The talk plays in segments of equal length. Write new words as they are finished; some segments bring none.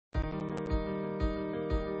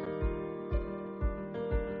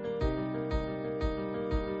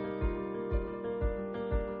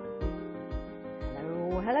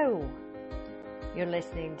Hello. You're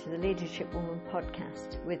listening to the Leadership Woman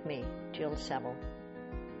podcast with me, Jill Saville.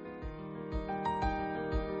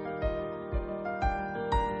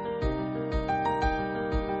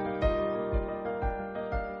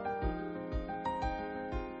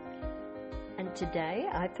 And today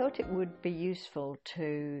I thought it would be useful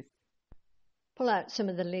to pull out some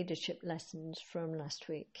of the leadership lessons from last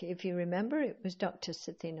week. If you remember, it was Dr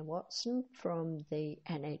Sethina Watson from the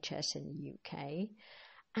NHS in the UK,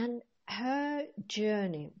 and her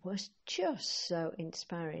journey was just so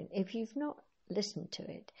inspiring. If you've not listened to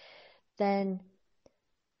it, then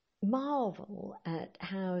marvel at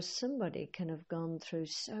how somebody can have gone through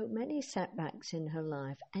so many setbacks in her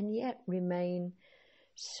life and yet remain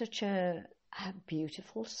such a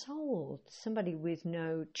beautiful soul, somebody with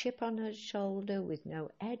no chip on her shoulder, with no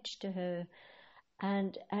edge to her.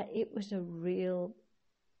 And it was a real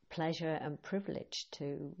pleasure and privilege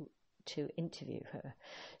to interview her.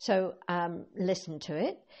 So listen to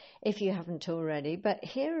it if you haven't already, but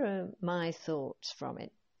here are my thoughts from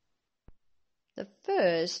it. The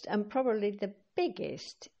first and probably the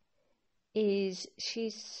biggest is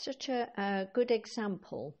she's such a good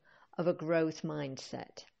example of a growth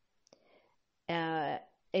mindset.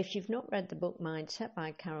 If you've not read the book Mindset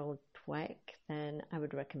by Carol Dweck, then I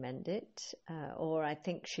would recommend it. Or I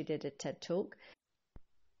think she did a TED Talk.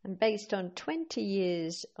 And based on 20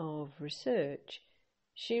 years of research,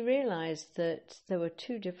 she realized that there were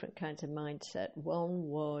two different kinds of mindset. One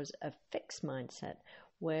was a fixed mindset,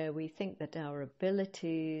 where we think that our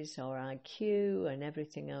abilities, our IQ and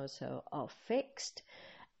everything else are fixed.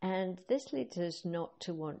 And this leads us not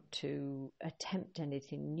to want to attempt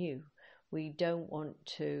anything new. We don't want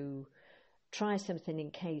to try something in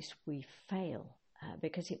case we fail,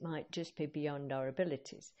 because it might just be beyond our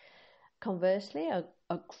abilities. Conversely, a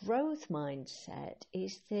growth mindset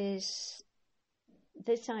is this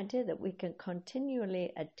idea that we can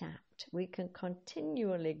continually adapt, we can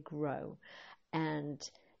continually grow, and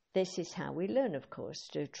this is how we learn, of course,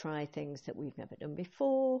 to try things that we've never done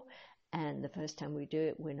before, and the first time we do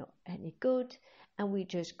it, we're not any good, and we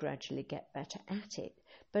just gradually get better at it.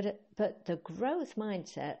 But the growth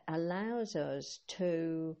mindset allows us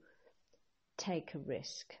to take a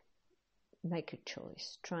risk, make a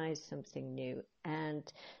choice, try something new. And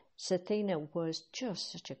Sethina was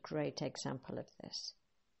just such a great example of this.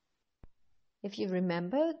 If you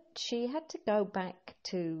remember, she had to go back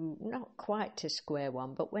to, not quite to square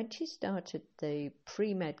one, but when she started the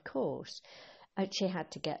pre-med course, she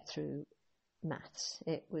had to get through maths.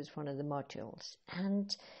 It was one of the modules.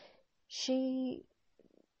 And she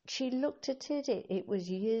looked at it. It was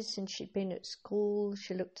years since she'd been at school.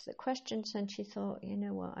 She looked at the questions and she thought, you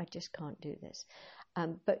know what, I just can't do this.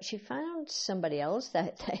 But she found somebody else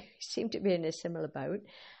that they seemed to be in a similar boat,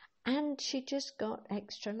 and she just got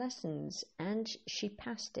extra lessons and she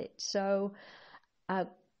passed it. So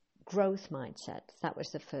growth mindset, that was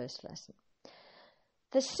the first lesson.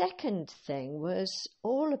 The second thing was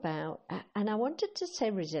all about, and I wanted to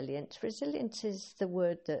say resilience. Resilience is the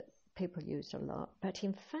word that people use a lot, but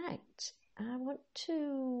in fact, I want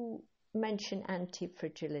to mention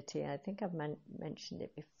anti-fragility. I think I've mentioned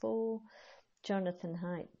it before. Jonathan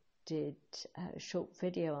Haidt did a short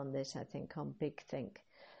video on this, I think, on Big Think.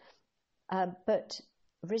 But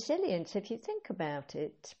resilience, if you think about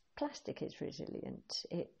it, plastic is resilient.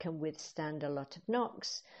 It can withstand a lot of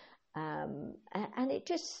knocks, and it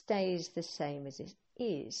just stays the same as it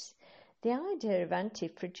is. The idea of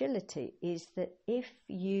anti-fragility is that if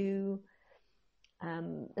you,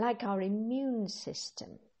 like our immune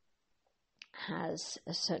system has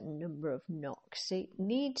a certain number of knocks, it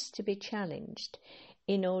needs to be challenged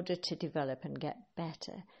in order to develop and get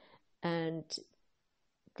better. And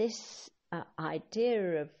this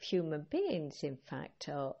idea of human beings, in fact,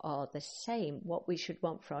 are the same. What we should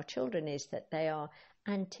want for our children is that they are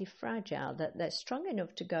anti-fragile, that they're strong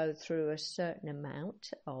enough to go through a certain amount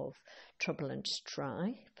of trouble and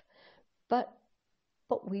strife, but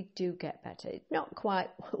we do get better. It's not quite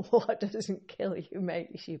what doesn't kill you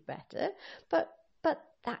makes you better, but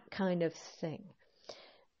that kind of thing.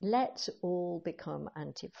 Let's all become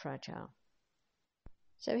anti-fragile.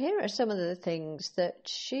 So here are some of the things that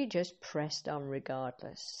she just pressed on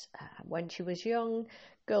regardless. When she was young,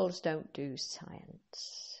 girls don't do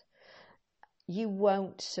science. You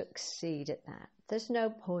won't succeed at that. There's no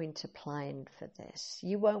point applying for this.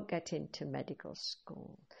 You won't get into medical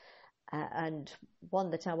school. And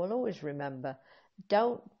one that I will always remember,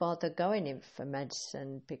 don't bother going in for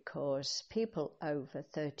medicine because people over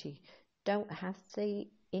 30 don't have the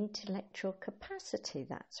intellectual capacity.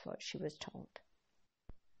 That's what she was told.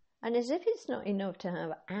 And as if it's not enough to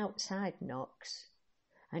have outside knocks,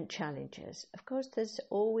 and challenges. Of course, there's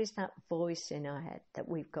always that voice in our head that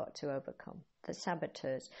we've got to overcome, the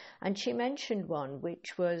saboteurs. And she mentioned one,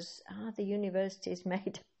 which was, the university's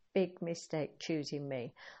made a big mistake choosing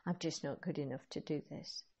me. I'm just not good enough to do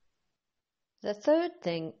this. The third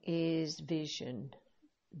thing is vision,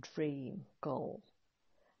 dream, goal.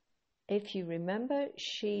 If you remember,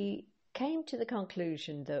 she came to the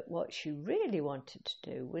conclusion that what she really wanted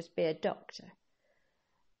to do was be a doctor.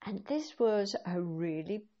 And this was a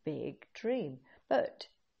really big dream, but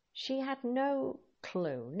she had no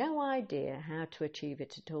clue, no idea how to achieve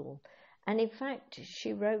it at all. And in fact,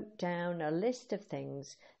 she wrote down a list of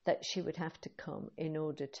things that she would have to come in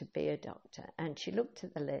order to be a doctor. And she looked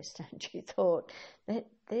at the list and she thought that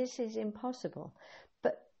this is impossible.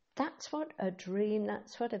 But that's what a dream,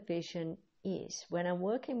 that's what a vision is. When I'm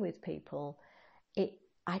working with people,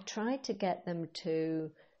 I try to get them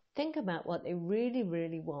to think about what they really,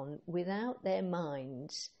 really want without their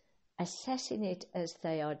minds assessing it as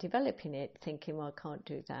they are developing it, thinking, well, I can't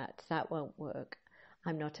do that, that won't work,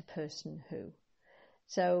 I'm not a person who.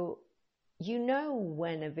 So you know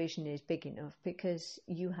when a vision is big enough because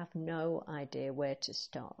you have no idea where to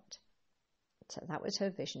start. So that was her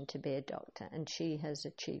vision, to be a doctor, and she has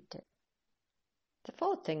achieved it. The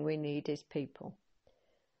fourth thing we need is people.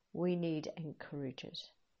 We need encouragers.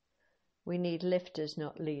 We need lifters,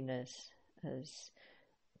 not leaners, as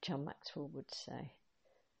John Maxwell would say.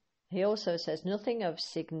 He also says nothing of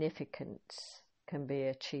significance can be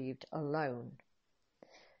achieved alone.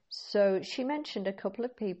 So she mentioned a couple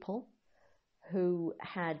of people who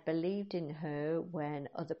had believed in her when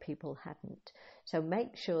other people hadn't. So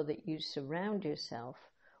make sure that you surround yourself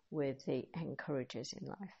with the encouragers in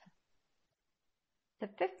life. The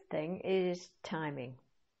fifth thing is timing.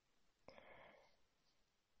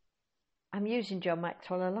 I'm using John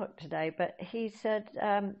Maxwell a lot today, but he said,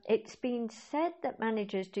 it's been said that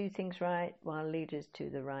managers do things right while leaders do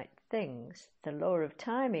the right things. The law of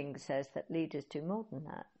timing says that leaders do more than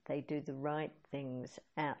that. They do the right things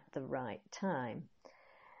at the right time.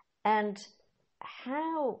 And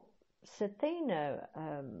how Sethina,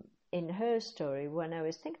 in her story, when I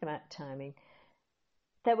was thinking about timing,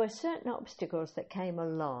 there were certain obstacles that came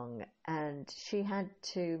along and she had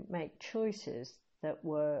to make choices that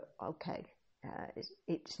were,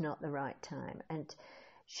 it's not the right time. And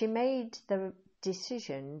she made the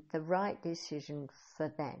decision, the right decision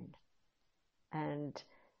for then. And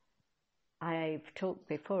I've talked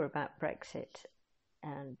before about Brexit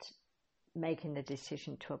and making the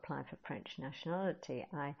decision to apply for French nationality.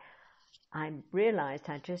 I realised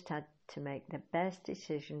I just had to make the best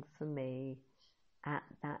decision for me at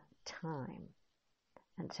that time.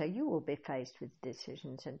 And so you will be faced with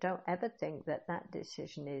decisions, and don't ever think that that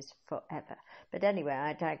decision is forever. But anyway,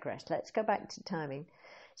 I digress. Let's go back to timing.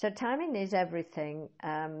 So timing is everything.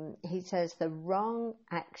 He says the wrong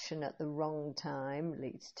action at the wrong time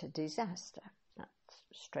leads to disaster. That's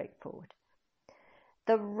straightforward.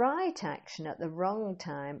 The right action at the wrong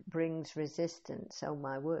time brings resistance. Oh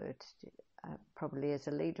my word. Probably as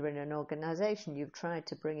a leader in an organisation, you've tried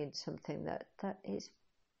to bring in something that is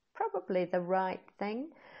probably the right thing,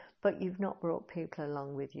 but you've not brought people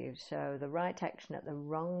along with you. So the right action at the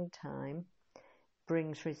wrong time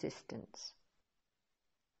brings resistance.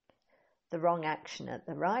 The wrong action at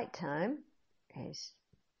the right time is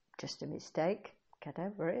just a mistake. Get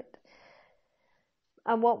over it.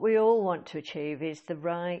 And what we all want to achieve is the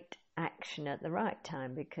right action at the right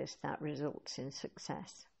time, because that results in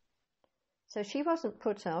success. So she wasn't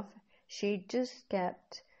put off. She just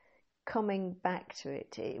kept coming back to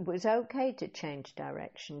it. It was okay to change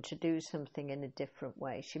direction, to do something in a different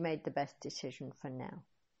way. She made the best decision for now.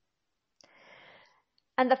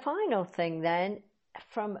 And the final thing then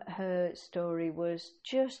from her story was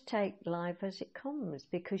just take life as it comes,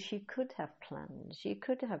 because you could have plans, you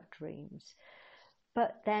could have dreams,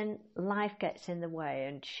 but then life gets in the way,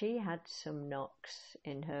 and she had some knocks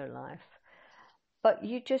in her life. But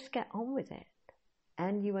you just get on with it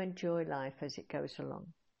and you enjoy life as it goes along.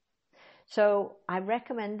 So I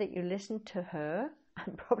recommend that you listen to her.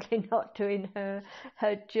 I'm probably not doing her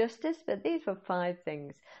justice, but these were 5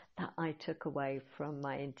 things that I took away from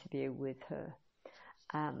my interview with her.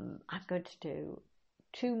 I'm going to do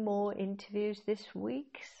 2 more interviews this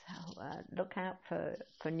week, so look out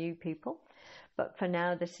for new people. But for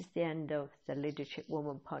now, this is the end of the Leadership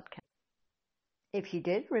Woman podcast. If you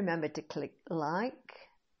did, remember to click like.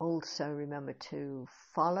 Also remember to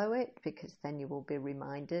follow it, because then you will be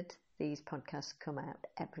reminded. These podcasts come out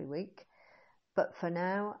every week. But for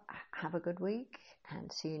now, have a good week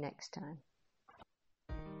and see you next time.